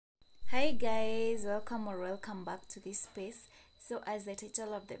Hi guys, welcome or welcome back to this space. So as the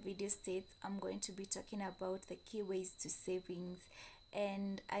title of the video states, I'm going to be talking about the key ways to savings.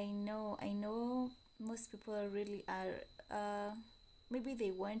 And I know most people really are maybe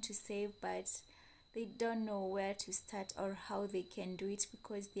they want to save, but they don't know where to start or how they can do it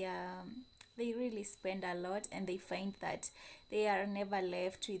because they really spend a lot and they find that they are never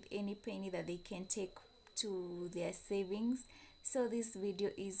left with any penny that they can take to their savings. So this video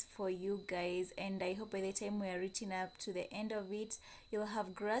is for you guys, and I hope by the time we are reaching up to the end of it, you'll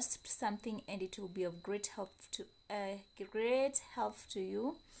have grasped something and it will be of great help to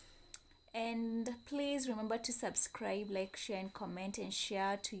you. And please remember to subscribe, like, share and comment and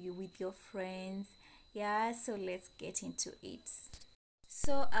share to you with your friends. Yeah, so let's get into it.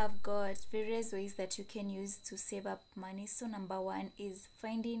 So I've got various ways that you can use to save up money. So number one is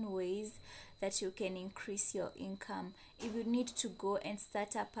finding ways that you can increase your income. If you need to go and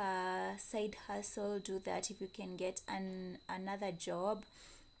start up a side hustle, do that. If you can get another job,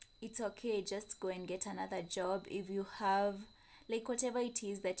 it's okay, just go and get another job. If you have like whatever it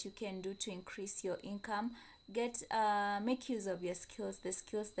is that you can do to increase your income, make use of your skills, the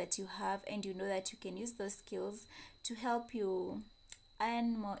skills that you have, and you know that you can use those skills to help you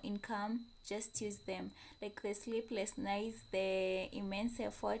earn more income. Just use them. Like the sleepless nights, the immense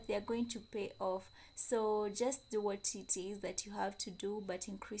effort, they are going to pay off. So just do what it is that you have to do, but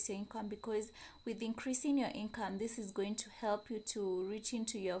increase your income, because with increasing your income, this is going to help you to reach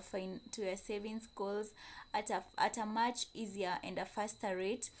into your savings goals at a much easier and a faster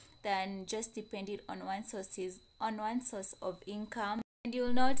rate than just depending on one source of income. And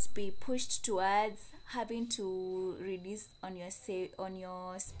you'll not be pushed towards having to reduce on your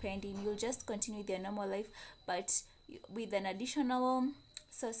spending. You'll just continue with your normal life, but with an additional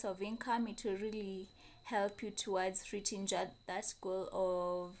source of income, it will really help you towards reaching that goal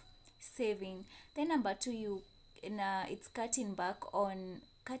of saving. Then number two, it's cutting back on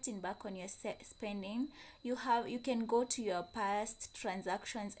your spending. You can go to your past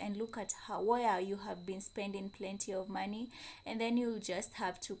transactions and look at where you have been spending plenty of money, and then you'll just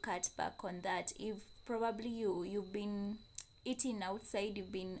have to cut back on that. If probably you've been eating outside,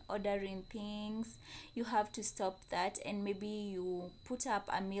 you've been ordering things, you have to stop that, and maybe you put up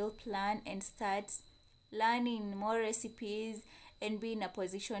a meal plan and start learning more recipes and be in a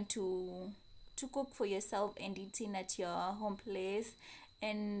position to cook for yourself and eating at your home place.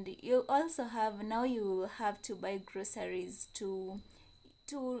 And you also you have to buy groceries to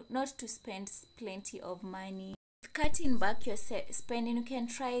not to spend plenty of money. Cutting back your spending, you can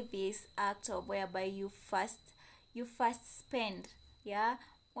try this act of whereby you fast spend. Yeah,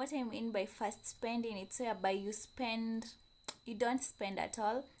 what I mean by fast spending, it's whereby you don't spend at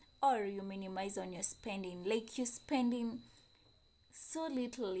all, or you minimize on your spending, like you spending so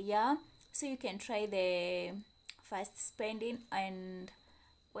little. Yeah, so you can try the fast spending, and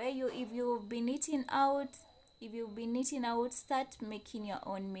if you've been eating out, start making your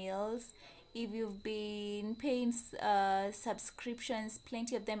own meals. If you've been paying subscriptions,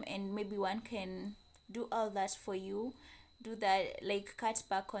 plenty of them, and maybe one can do all that for you, do that. Like, cut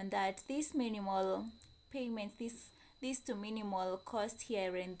back on that. These minimal payments, these to minimal cost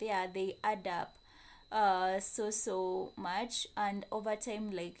here and there, they add up so much, and over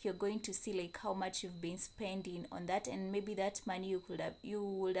time, like, you're going to see like how much you've been spending on that, and maybe that money you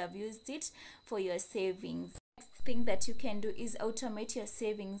would have used it for your savings. Next thing that you can do is automate your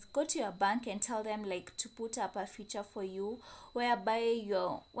savings. Go to your bank and tell them like to put up a feature for you whereby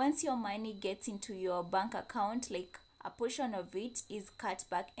once your money gets into your bank account, like a portion of it is cut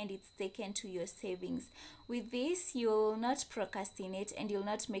back and it's taken to your savings. With this, you'll not procrastinate and you'll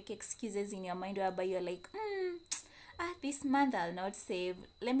not make excuses in your mind whereby you're like, this month I'll not save,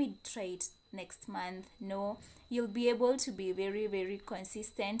 let me try it next month. No, you'll be able to be very, very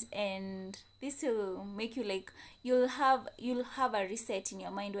consistent, and this will make you like you'll have a reset in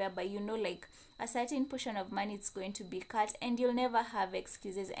your mind whereby you know like a certain portion of money is going to be cut, and you'll never have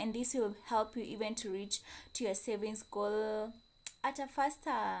excuses, and this will help you even to reach to your savings goal at a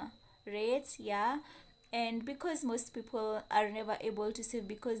faster rate. Yeah, and because most people are never able to save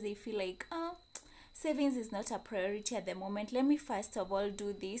because they feel like, savings is not a priority at the moment, let me first of all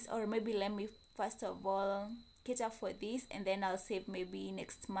do this, or maybe let me first of all cater for this, and then I'll save maybe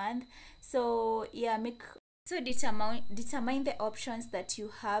next month. So yeah, determine the options that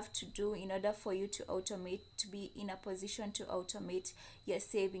you have to do in order for you to be in a position to automate your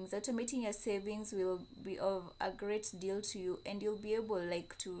savings. Automating your savings will be of a great deal to you, and you'll be able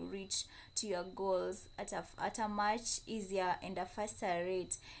like to reach to your goals at a much easier and a faster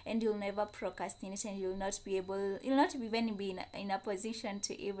rate, and you'll never procrastinate, and you'll not even be in a position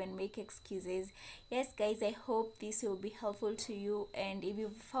to even make excuses. Yes guys, I hope this will be helpful to you, and if you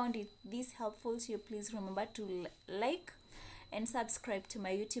found this helpful to you, please remember to like and subscribe to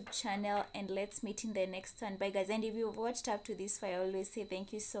my YouTube channel, and let's meet in the next one. Bye guys. And if you've watched up to this far, I always say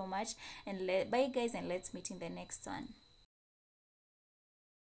thank you so much, and bye guys, and let's meet in the next one.